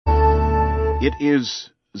It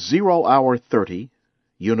is 0 hour 30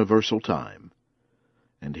 Universal Time,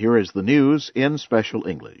 and here is the news in special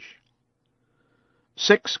English.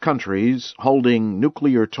 6 countries holding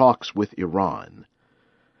nuclear talks with Iran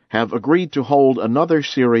have agreed to hold another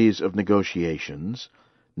series of negotiations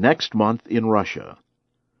next month in Russia.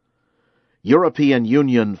 European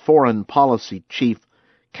Union Foreign Policy Chief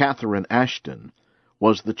Catherine Ashton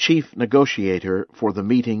was the chief negotiator for the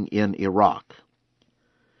meeting in Iraq.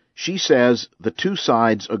 She says the two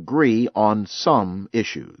sides agree on some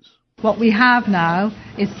issues. What we have now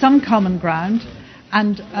is some common ground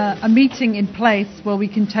and a meeting in place where we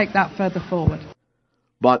can take that further forward.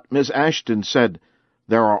 But Ms. Ashton said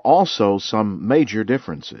there are also some major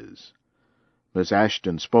differences. Ms.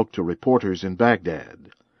 Ashton spoke to reporters in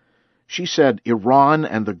Baghdad. She said Iran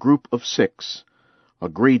and the Group of 6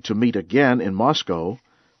 agreed to meet again in Moscow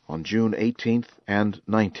on June 18th and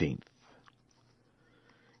 19th.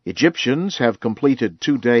 Egyptians have completed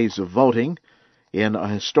 2 days of voting in a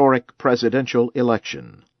historic presidential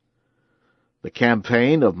election. The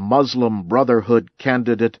campaign of Muslim Brotherhood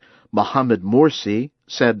candidate Mohamed Morsi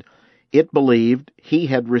said it believed he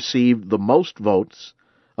had received the most votes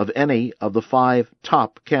of any of the 5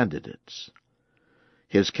 top candidates.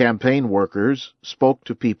 His campaign workers spoke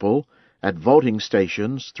to people at voting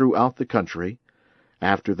stations throughout the country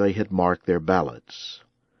after they had marked their ballots.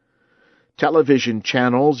 Television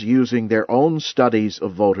channels using their own studies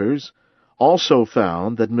of voters also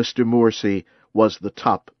found that Mr. Morsi was the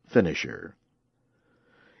top finisher.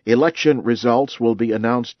 Election results will be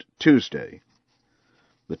announced Tuesday.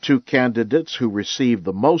 The 2 candidates who received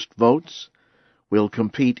the most votes will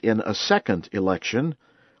compete in a second election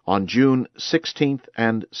on June 16th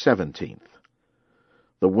and 17th.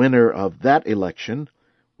 The winner of that election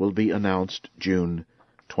will be announced June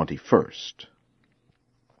 21st.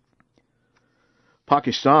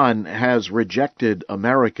 Pakistan has rejected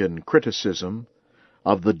American criticism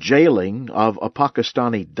of the jailing of a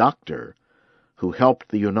Pakistani doctor who helped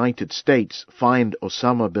the United States find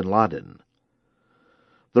Osama bin Laden.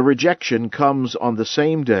 The rejection comes on the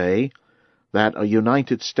same day that a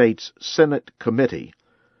United States Senate committee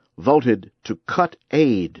voted to cut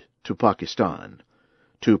aid to Pakistan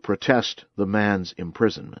to protest the man's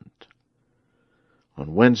imprisonment.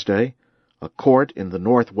 On Wednesday, a court in the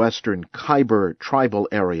northwestern Khyber tribal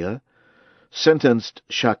area sentenced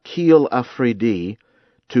Shakil Afridi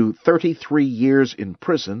to 33 years in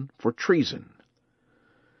prison for treason.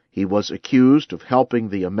 He was accused of helping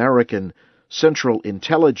the American Central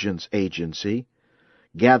Intelligence Agency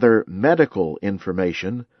gather medical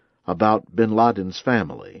information about bin Laden's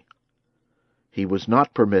family. He was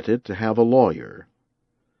not permitted to have a lawyer.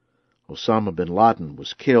 Osama bin Laden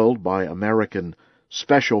was killed by American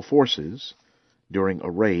Special Forces during a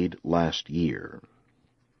raid last year.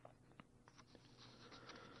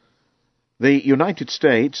 The United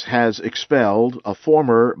States has expelled a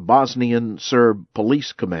former Bosnian Serb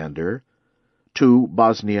police commander to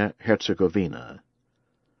Bosnia-Herzegovina.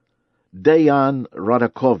 Dejan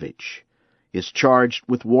Radakovic is charged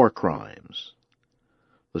with war crimes.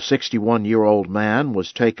 The 61-year-old man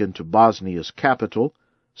was taken to Bosnia's capital,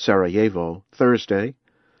 Sarajevo, Thursday,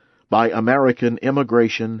 by American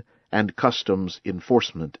Immigration and Customs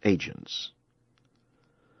Enforcement agents.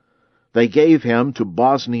 They gave him to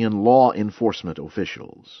Bosnian law enforcement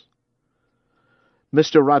officials.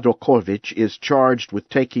 Mr. Radakovic is charged with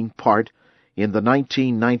taking part in the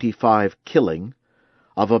 1995 killing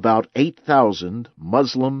of about 8,000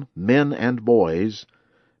 Muslim men and boys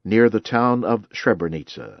near the town of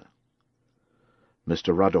Srebrenica.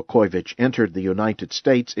 Mr. Radakovic entered the United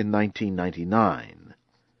States in 1999.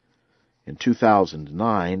 In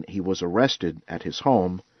 2009, he was arrested at his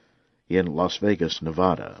home in Las Vegas,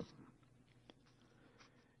 Nevada.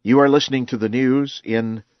 You are listening to the news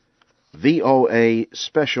in VOA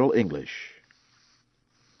Special English.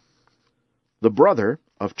 The brother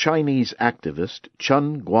of Chinese activist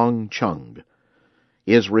Chen Guangcheng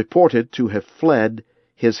is reported to have fled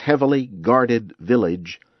his heavily guarded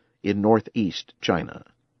village in northeast China.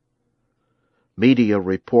 Media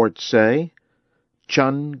reports say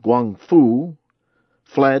Chen Guangfu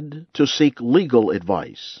fled to seek legal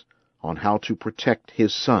advice on how to protect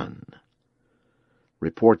his son.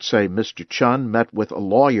 Reports say Mr. Chen met with a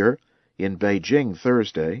lawyer in Beijing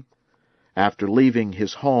Thursday after leaving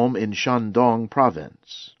his home in Shandong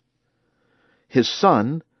province. His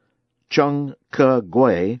son, Cheng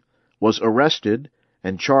Ke-gui, was arrested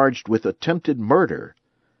and charged with attempted murder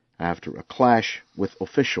after a clash with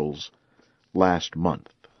officials last month.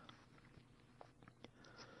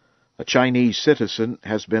 A Chinese citizen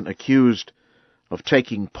has been accused of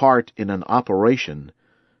taking part in an operation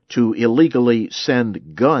to illegally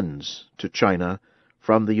send guns to China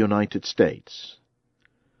from the United States.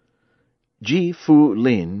 Ji Fu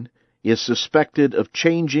Lin is suspected of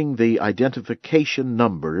changing the identification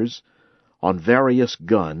numbers on various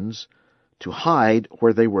guns to hide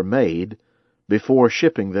where they were made before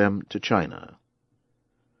shipping them to China.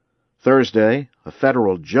 Thursday, a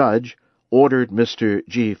federal judge ordered Mr.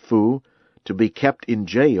 Ji Fu to be kept in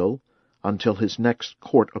jail until his next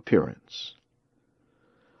court appearance.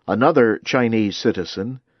 Another Chinese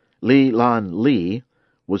citizen, Li Lan Li,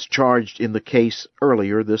 was charged in the case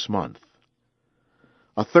earlier this month.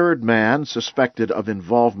 A third man suspected of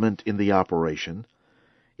involvement in the operation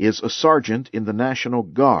is a sergeant in the National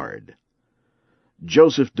Guard.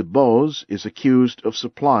 Joseph DeBose is accused of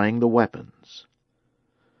supplying the weapons.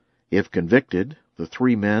 If convicted, the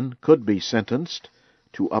three men could be sentenced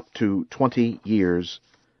to up to 20 years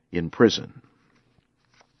in prison.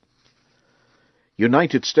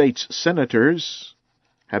 United States senators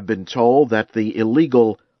have been told that the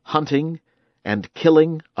illegal hunting and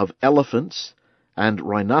killing of elephants and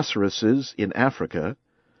rhinoceroses in Africa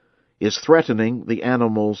is threatening the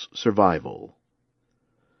animals' survival.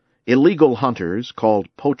 Illegal hunters, called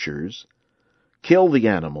poachers, kill the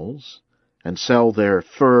animals and sell their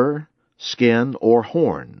fur, skin, or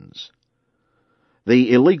horns.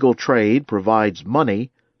 The illegal trade provides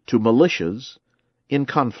money to militias in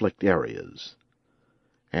conflict areas,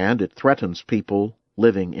 and it threatens people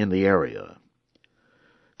living in the area.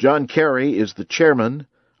 John Kerry is the chairman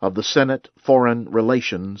of the Senate Foreign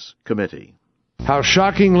Relations Committee. How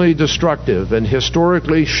shockingly destructive and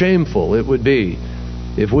historically shameful it would be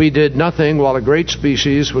if we did nothing while a great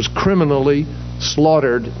species was criminally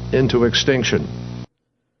slaughtered into extinction.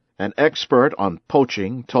 An expert on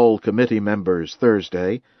poaching told committee members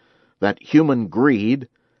Thursday that human greed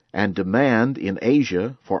and demand in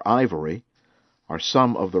Asia for ivory are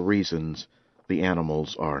some of the reasons the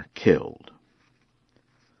animals are killed.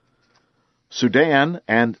 Sudan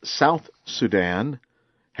and South Sudan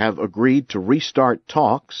have agreed to restart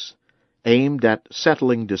talks aimed at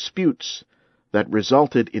settling disputes that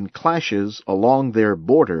resulted in clashes along their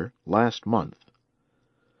border last month.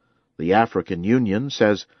 The African Union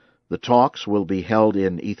says the talks will be held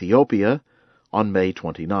in Ethiopia on May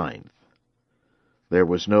 29th. There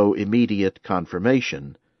was no immediate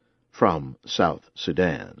confirmation from South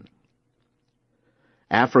Sudan.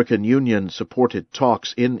 African Union-supported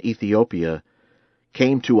talks in Ethiopia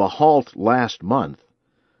came to a halt last month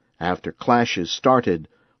after clashes started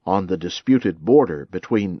on the disputed border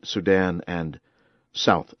between Sudan and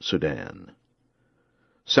South Sudan.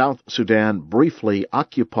 South Sudan briefly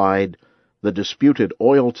occupied the disputed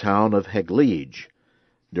oil town of Heglige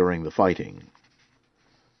during the fighting.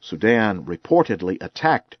 Sudan reportedly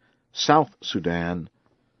attacked South Sudan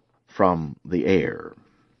from the air.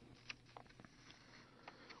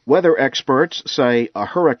 Weather experts say a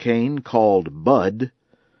hurricane called Bud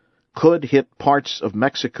could hit parts of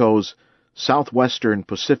Mexico's southwestern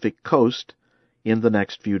Pacific coast in the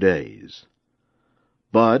next few days.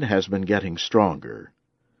 Bud has been getting stronger.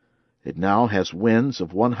 It now has winds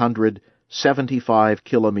of 175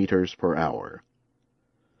 kilometers per hour.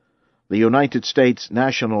 The United States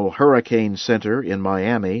National Hurricane Center in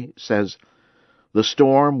Miami says the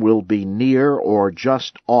storm will be near or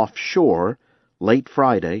just offshore late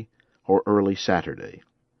Friday or early Saturday.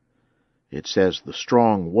 It says the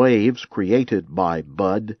strong waves created by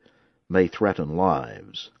Bud may threaten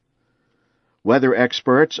lives. Weather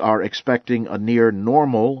experts are expecting a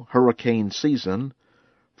near-normal hurricane season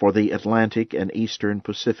for the Atlantic and eastern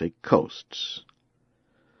Pacific coasts.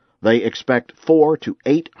 They expect 4 to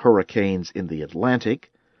 8 hurricanes in the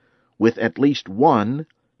Atlantic, with at least one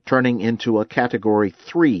turning into a Category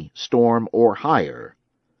 3 storm or higher.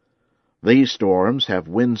 These storms have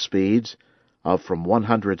wind speeds of from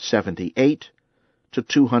 178 to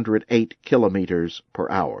 208 kilometers per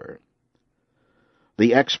hour.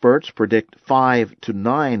 The experts predict 5 to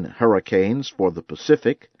 9 hurricanes for the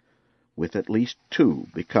Pacific, with at least 2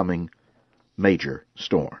 becoming major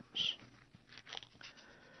storms.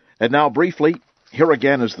 And now, briefly, here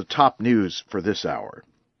again is the top news for this hour.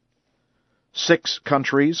 6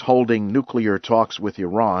 countries holding nuclear talks with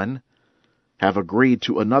Iran have agreed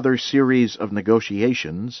to another series of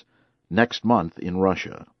negotiations next month in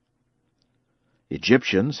Russia.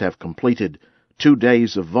 Egyptians have completed 2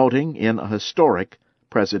 days of voting in a historic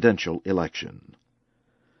presidential election.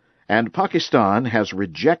 And Pakistan has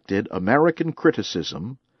rejected American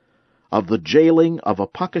criticism of the jailing of a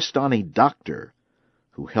Pakistani doctor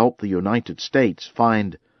who helped the United States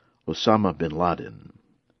find Osama bin Laden.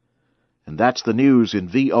 And that's the news in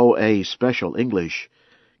VOA Special English,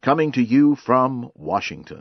 coming to you from Washington.